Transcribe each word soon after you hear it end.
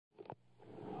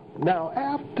Now,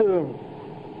 after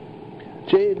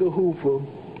J Edgar Hoover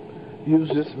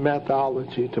used this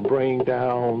methodology to bring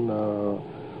down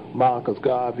Marcus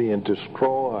Garvey and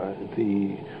destroy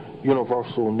the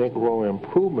Universal Negro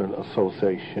Improvement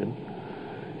Association,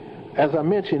 as I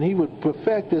mentioned, he would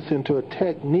perfect this into a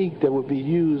technique that would be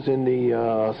used in the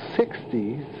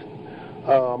 60s,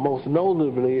 most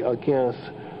notably against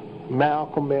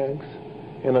Malcolm X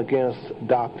and against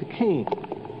Dr. King.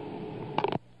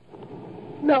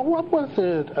 Now, what was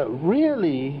it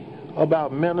really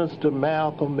about Minister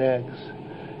Malcolm X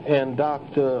and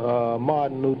Dr.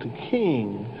 Martin Luther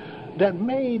King that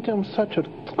made them such a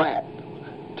threat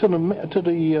to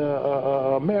the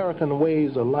American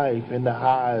ways of life in the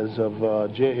eyes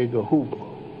of J. Edgar Hoover?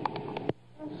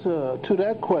 To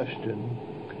that question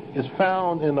is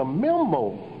found in a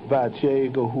memo by J.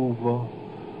 Edgar Hoover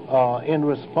in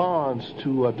response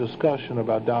to a discussion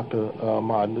about Dr.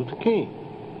 Martin Luther King.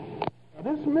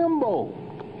 This memo,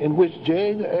 in which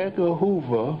J. Edgar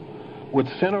Hoover would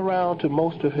send around to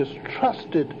most of his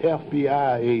trusted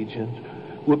FBI agents,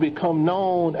 would become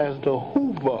known as the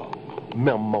Hoover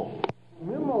Memo.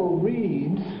 The memo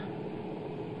reads,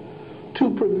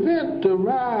 "To prevent the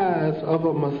rise of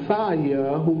a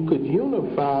messiah who could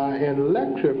unify and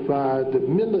electrify the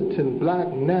militant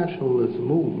black nationalist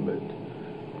movement,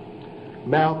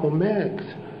 Malcolm X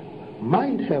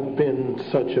might have been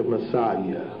such a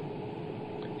messiah.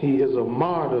 He is a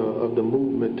martyr of the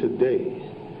movement today.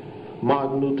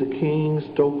 Martin Luther King,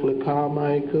 Stokely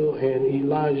Carmichael, and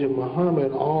Elijah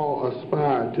Muhammad all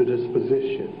aspired to this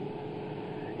position.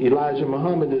 Elijah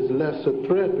Muhammad is less a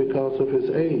threat because of his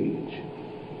age.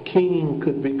 King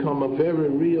could become a very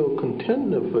real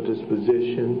contender for this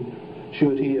position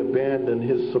should he abandon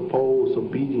his supposed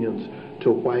obedience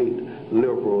to white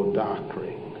liberal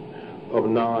doctrine of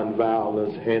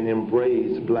nonviolence and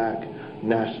embrace black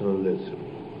nationalism."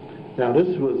 Now,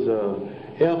 this was a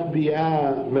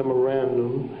FBI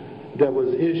memorandum that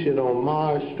was issued on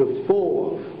March the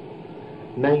 4th,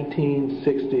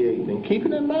 1968. And keep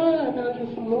it in mind,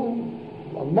 just a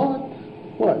month,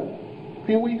 a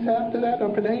few weeks after that,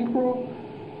 up in April,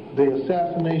 the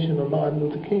assassination of Martin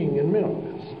Luther King in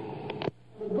Memphis.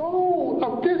 The goal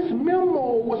of this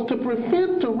memo was to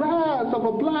prevent the rise of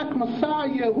a black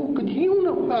messiah who could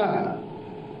unify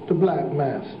the black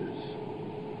masses.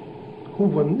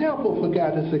 Hoover never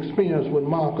forgot his experience with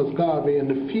Marcus Garvey and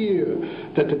the fear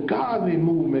that the Garvey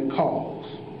movement caused.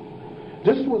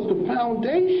 This was the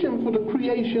foundation for the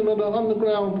creation of the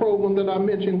underground program that I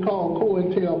mentioned called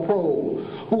COINTELPRO,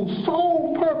 whose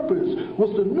sole purpose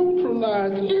was to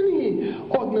neutralize any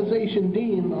organization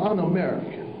deemed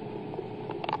un-American.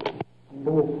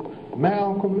 Both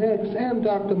Malcolm X and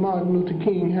Dr. Martin Luther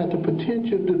King had the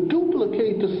potential to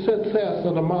duplicate the success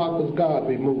of the Marcus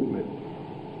Garvey movement.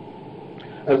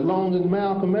 As long as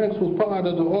Malcolm X was part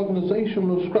of the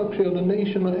organizational structure of the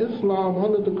Nation of Islam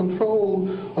under the control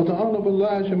of the Honorable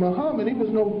Elijah Muhammad, he was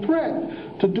no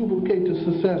threat to duplicate the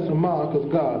success of Marcus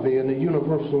Garvey and the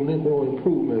Universal Negro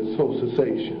Improvement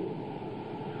Association.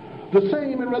 The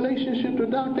same in relationship to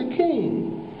Dr.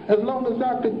 King. As long as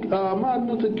Dr. Martin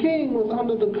Luther King was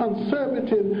under the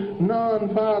conservative,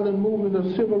 nonviolent movement of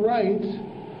civil rights,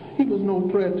 he was no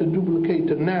threat to duplicate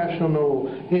the national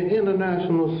and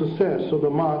international success of the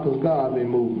Marcus Garvey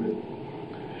movement.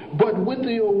 But with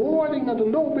the awarding of the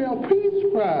Nobel Peace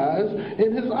Prize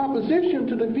in his opposition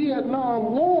to the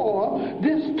Vietnam War,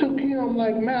 this took him,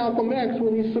 like Malcolm X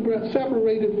when he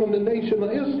separated from the Nation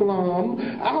of Islam,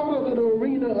 out of the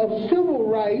arena of civil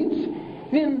rights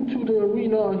into the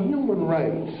arena of human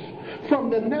rights, from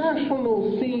the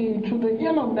national scene to the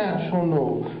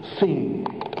international scene.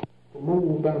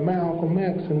 Moved by Malcolm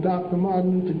X and Dr.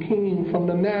 Martin Luther King from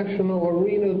the national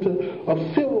arena of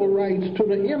civil rights to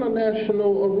the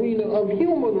international arena of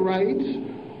human rights,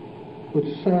 which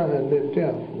signed their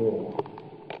death warrant.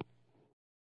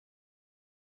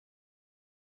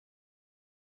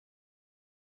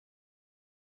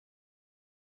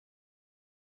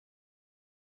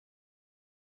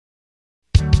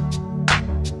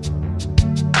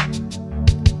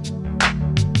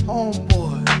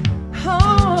 Homeboy.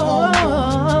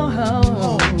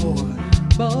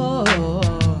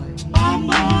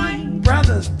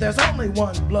 Brothers, there's only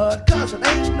one blood, cause it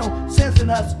ain't no sense in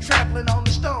us traveling on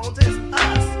the stones. It's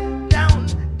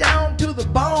us, down to the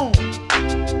bone.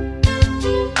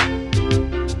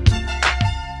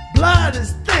 Blood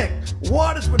is thick,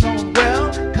 waters were known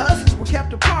well, cousins were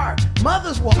kept apart,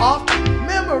 mothers were often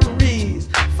memories.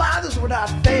 Fathers were not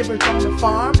favorites on the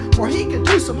farm, for he could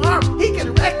do some harm, he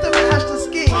could wreck the master's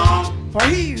scheme, for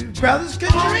he, brothers, could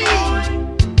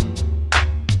dream.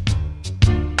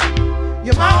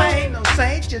 Your mama ain't no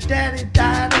saint, least your daddy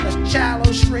died in a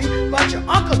shallow stream. But your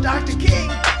uncle, Dr. King,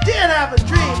 did have a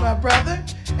dream, my brother.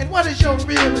 And what is your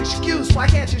real excuse? Why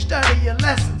can't you study your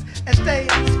lessons and stay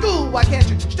in school? Why can't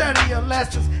you study your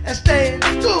lessons and stay in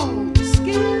school?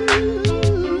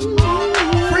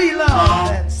 Free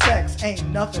love and sex ain't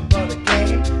nothing but a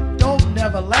game. Don't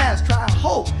never last, try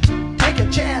hope. Take a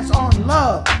chance on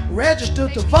love, register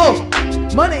to vote.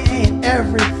 Money ain't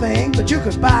everything, but you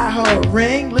could buy her a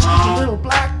ring. Listen to little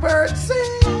blackbird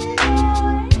sing.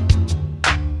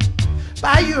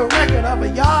 Buy you a record of a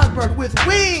yardbird with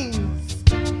wings.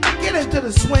 Get into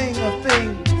the swing of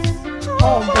things,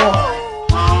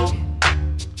 homeboy.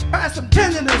 Try some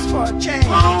tenderness for a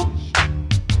change.